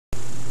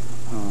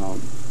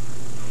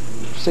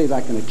say,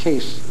 like in a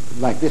case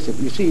like this, if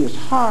you see, it's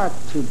hard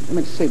to, let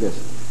me say this,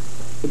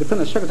 it depends on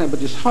the circumstance,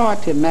 but it's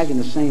hard to imagine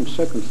the same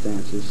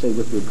circumstances, say,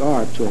 with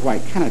regard to a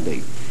white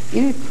candidate.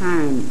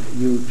 Anytime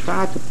you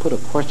try to put a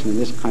question in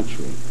this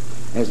country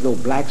as though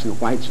blacks and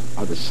whites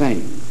are the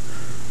same,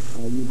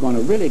 you're going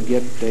to really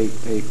get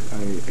a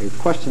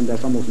question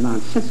that's almost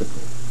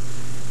nonsensical.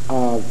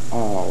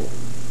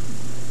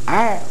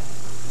 I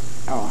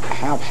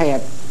have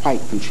had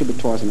white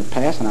contributors in the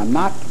past, and I'm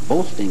not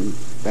boasting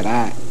that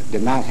I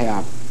did not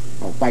have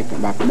white,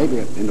 maybe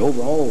in the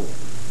overall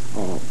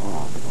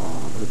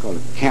what do you call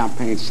it,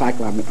 campaign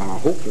cycle.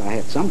 Hopefully I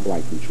had some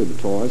white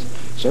contributors.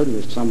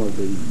 Certainly some of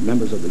the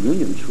members of the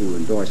unions who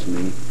endorsed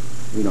me,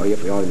 you know,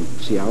 AFL and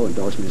CIO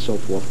endorsed me and so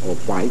forth, are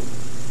white.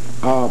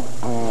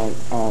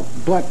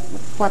 But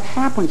what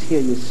happens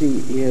here, you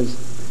see, is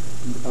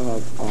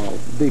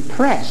the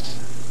press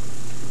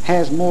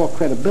has more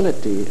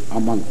credibility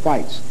among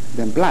whites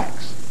than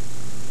blacks.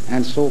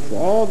 And so for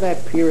all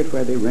that period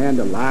where they ran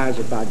the lies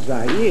about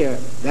Zaire,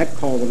 that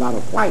caused a lot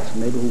of whites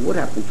maybe who would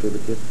have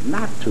contributed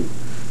not to.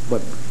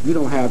 But you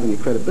don't have any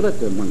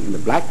credibility in the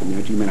black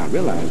community. You may not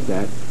realize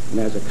that. And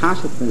as a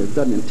consequence, it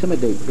doesn't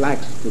intimidate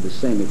blacks to the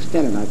same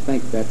extent. And I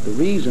think that the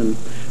reason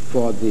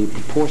for the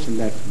proportion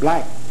that's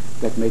black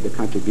that made the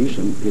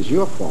contribution is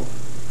your fault.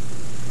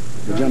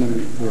 The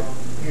gentleman here.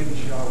 Andy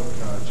Shaw with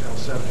Channel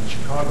 7 in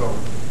Chicago.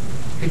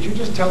 Could you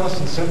just tell us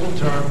in simple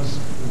terms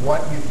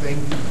what you think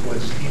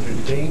was either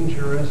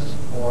dangerous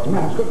or... You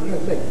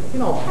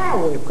know,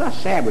 how if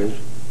Gus Savage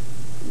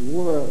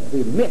were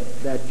the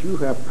myth that you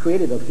have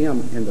created of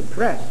him in the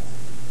press,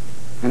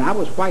 and I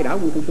was white, I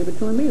wouldn't contribute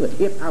to him either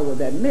if I were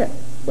that myth.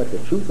 But the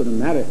truth of the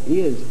matter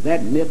is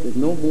that myth is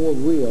no more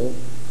real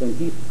than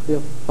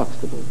Heathcliff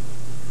Huxtable.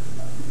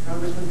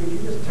 Congressman, could you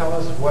just tell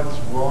us what's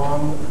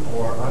wrong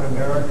or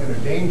un-American or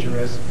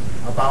dangerous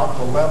about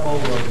the level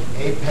of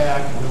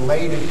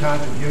AIPAC-related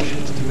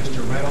contributions to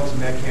Mr. Reynolds in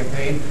that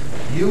campaign?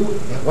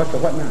 You've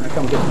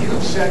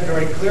said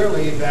very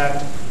clearly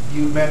that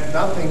you meant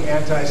nothing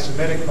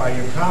anti-Semitic by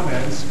your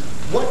comments.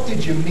 What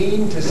did you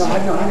mean to say?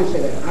 No, I didn't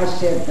say that. I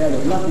said there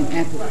was nothing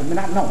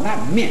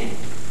not meant.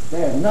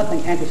 There is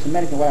nothing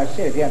anti-Semitic in what I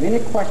said. If you have any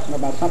question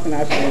about something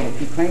I said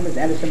that you claim is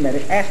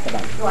anti-Semitic, ask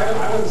about it. No,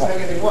 I wasn't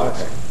saying anything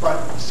was. Okay.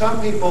 But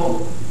some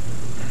people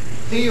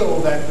feel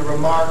that the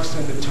remarks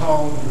and the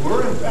tone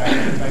were in fact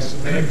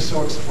anti-Semitic,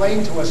 so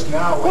explain to us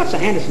now. What's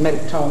an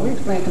anti-Semitic tone? You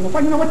explain to me.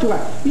 You know what you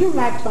like? You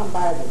like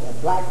somebody that's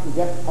black and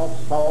just talks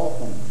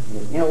soft and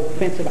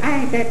inoffensive.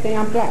 I ain't that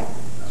damn black.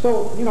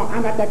 So, you know,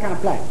 I'm not that kind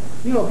of black.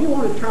 You know, if you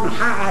want to determine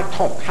how I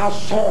talk, how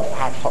soft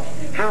I talk,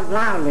 how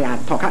loudly I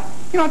talk,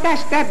 you know,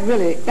 that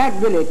really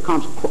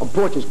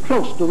approaches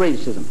close to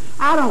racism.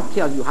 I don't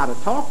tell you how to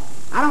talk.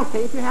 I don't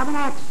care if you have an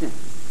accent.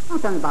 I'm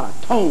talking about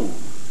a tone.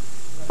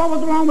 What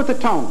was wrong with the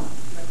tone?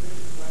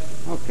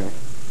 Okay.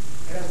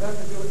 It has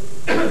nothing to do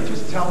with,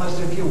 just tell us,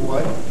 if you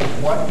would,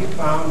 what you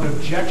found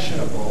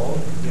objectionable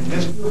in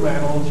Mr.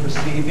 Reynolds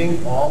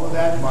receiving all of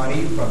that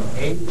money from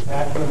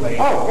AIPAC-related...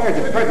 Oh, very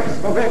good, very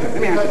good. Oh, very good.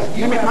 Let me answer that.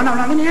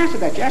 Let me answer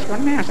that. You asked,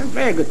 let me answer. That's a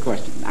very good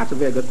question. That's a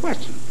very good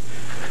question.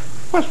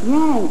 What's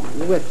wrong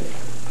with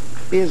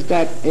it is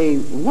that a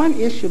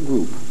one-issue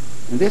group,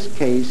 in this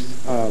case,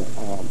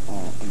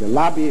 the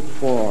lobby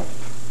for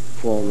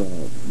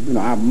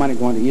our money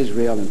going to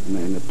Israel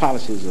and the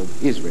policies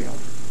of Israel,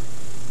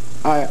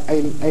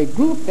 a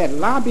group that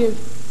lobbies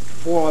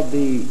for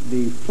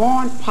the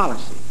foreign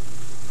policy,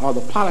 or the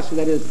policy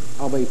that is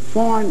of a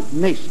foreign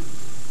nation,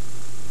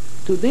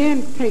 to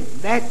then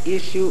take that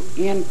issue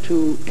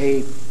into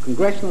a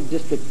congressional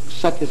district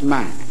such as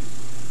mine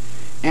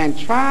and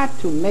try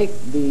to make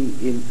the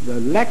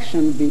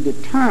election be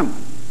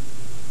determined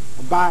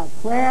by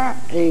where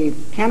a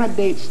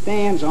candidate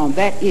stands on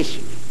that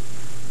issue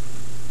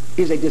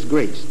is a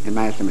disgrace in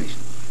my estimation.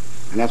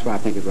 And that's what I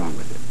think is wrong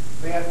with it.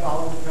 May I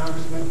follow,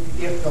 Congressman?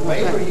 If the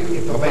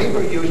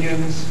labor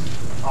unions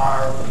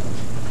are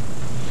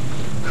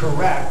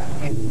correct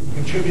in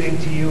contributing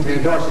to you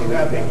because you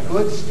have a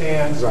good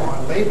stance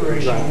on labor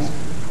issues,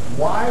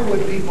 why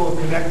would people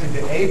connected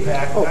to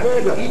AIPAC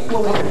not be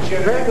equally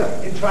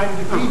legitimate in trying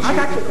to defeat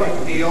you if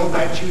they feel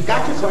that you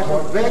don't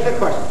support? Very good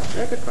question.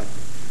 Very good question.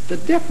 The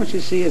difference,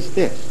 you see, is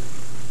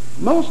this.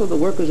 Most of the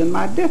workers in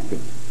my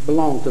district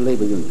belong to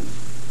labor unions,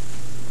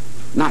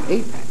 not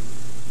AIPAC.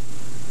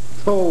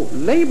 So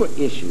labor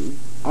issues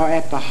are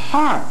at the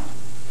heart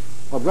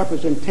of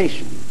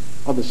representation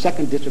of the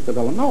 2nd District of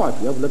Illinois.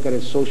 If you ever look at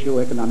its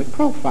socioeconomic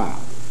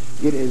profile,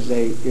 it is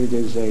a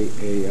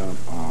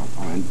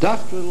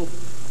industrial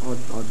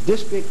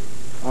district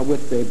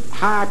with a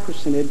high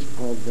percentage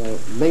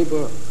of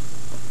labor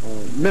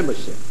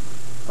membership.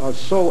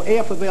 So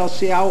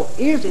AFL-CIO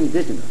is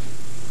indigenous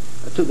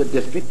to the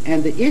district,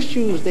 and the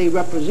issues they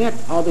represent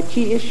are the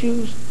key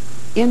issues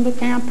in the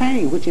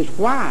campaign, which is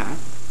why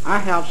I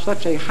have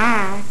such a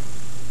high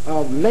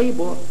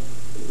labor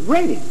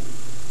rating.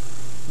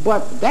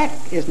 But that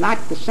is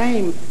not the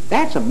same.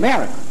 That's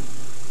American.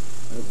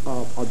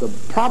 The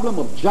problem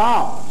of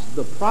jobs,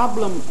 the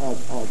problem of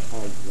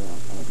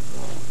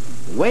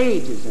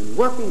wages and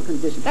working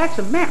conditions. That's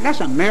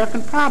an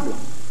American problem.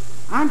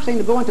 I'm saying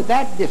to go into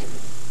that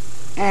district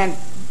and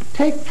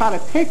try to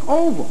take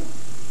over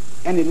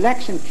an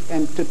election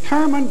and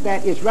determine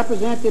that its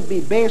representative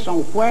be based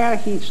on where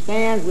he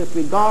stands with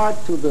regard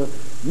to the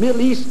Middle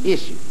East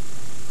issue.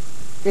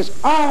 It's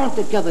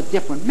altogether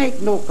different.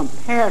 Make no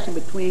comparison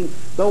between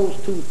those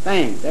two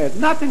things. There's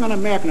nothing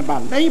un-American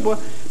about labor,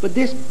 but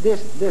this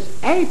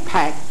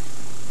AIPAC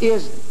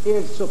is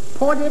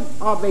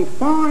supportive of a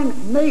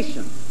foreign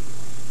nation.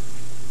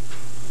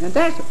 And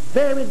that's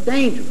very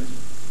dangerous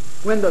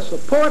when the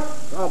support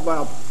of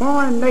a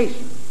foreign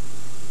nation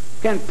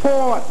can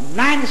pour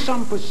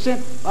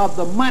 90-some% of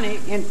the money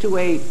into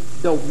a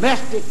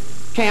domestic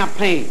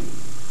campaign.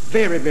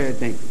 Very, very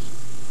dangerous.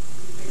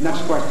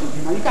 Next question.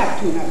 Now, you got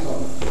two, that's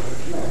all.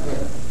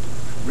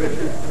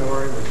 Richard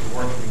Story with the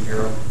Washington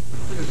Herald.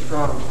 This is a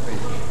strong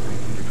speech. You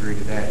can agree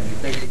to that. Do you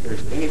think that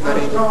there's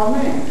anybody... I'm a strong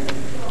man.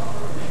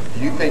 Do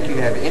you think you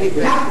have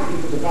anybody... Half the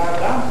people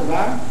survived, I've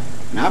survived.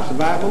 And I've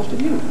survived most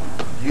of you.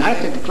 I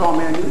think the strong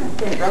man do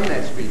that. From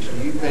that speech, do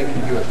you think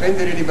you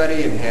offended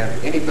anybody and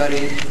have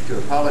anybody to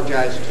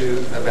apologize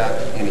to about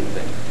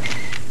anything?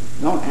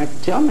 No,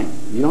 tell me.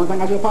 You don't think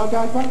I should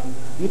apologize for it?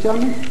 You tell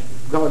me?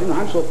 Because,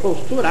 I'm so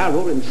close to it. I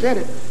wrote it and said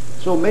it.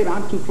 So maybe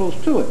I'm too close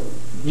to it.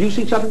 You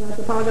see something I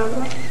should apologize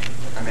about?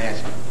 I'm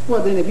asking.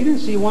 Well, then if you didn't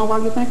see one, why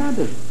do you think I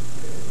did?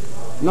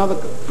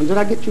 Did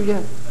I get you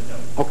yet?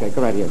 No. Okay,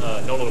 go right here.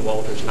 Nolan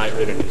Walters, Night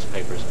Reader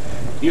newspapers.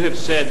 You have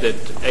said that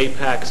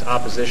AIPAC's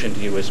opposition to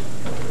you is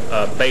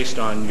based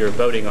on your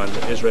voting on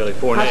the Israeli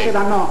foreign aid.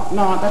 No,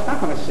 that's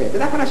not what I said. Is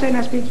that what I said in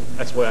that speech?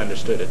 That's the way I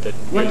understood it.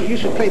 Well, you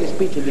should play the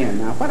speech again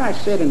now. What I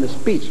said in the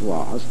speech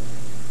was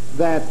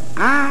that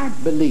I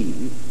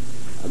believe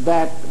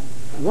that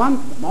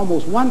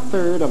almost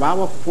one-third of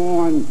our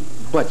foreign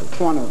budget,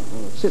 foreign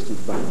assistance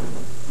budget,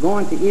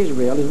 going to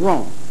Israel is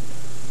wrong.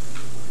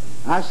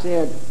 I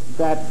said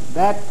that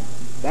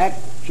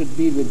should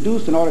be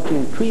reduced in order to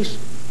increase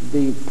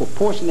the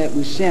proportion that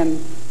we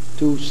send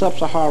to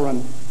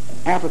sub-Saharan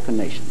African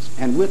nations.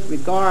 And with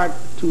regard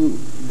to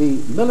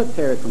the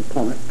military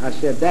component, I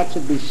said that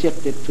should be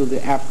shifted to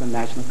the African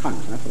National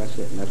Congress. That's what I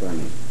said, and that's what I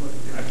mean.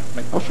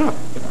 Oh, sure.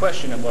 The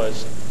question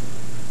was,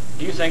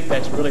 do you think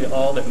that's really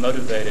all that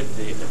motivated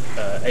the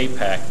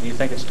AIPAC? Do you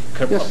think it's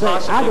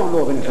possible? I don't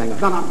know of anything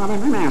else. No,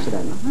 let me answer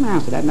that now. Let me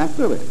answer that, and that's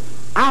good.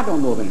 I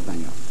don't know of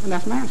anything else. And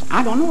that's my answer.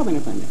 I don't know of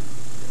anything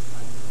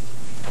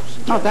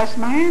else. No, that's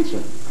my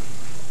answer.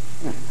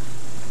 Yeah.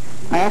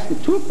 I asked you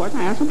two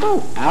questions. I answered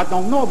both. I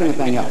don't know of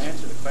anything else.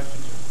 Answer the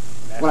questions.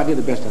 Well, I did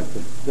the best I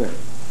could. Good.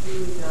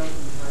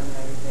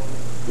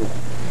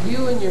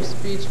 You in your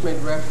speech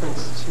made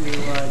reference to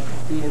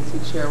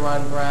DNC Chair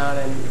Ron Brown,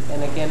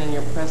 and again in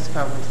your press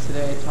conference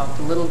today talked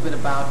a little bit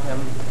about him.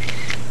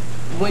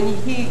 When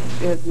he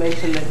has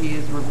mentioned that he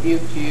has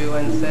rebuked you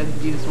and said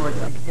used words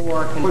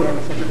abhor, condemn,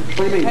 etc.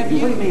 What do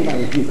you mean by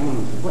rebuke?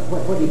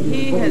 What do you mean?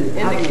 He has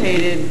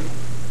indicated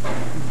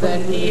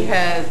that he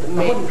has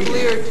made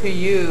clear to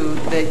you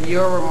that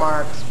your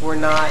remarks were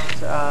not...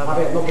 I've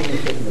had no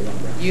communication with Ron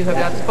Brown. You have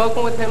not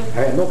spoken with him?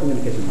 I had no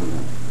communication with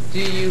him. Do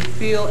you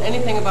feel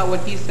anything about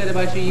what he said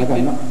about you?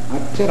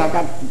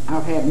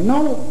 I've had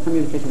no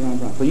communication with Ron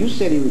Brown. So you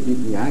said he rebuked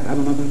me. I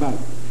don't know nothing about it.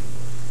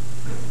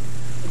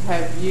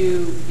 Do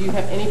you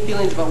have any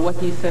feelings about what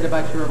he said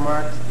about your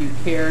remarks? Do you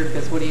care?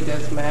 Does what he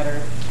does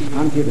matter to you?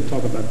 I'm here to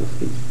talk about this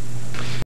speech.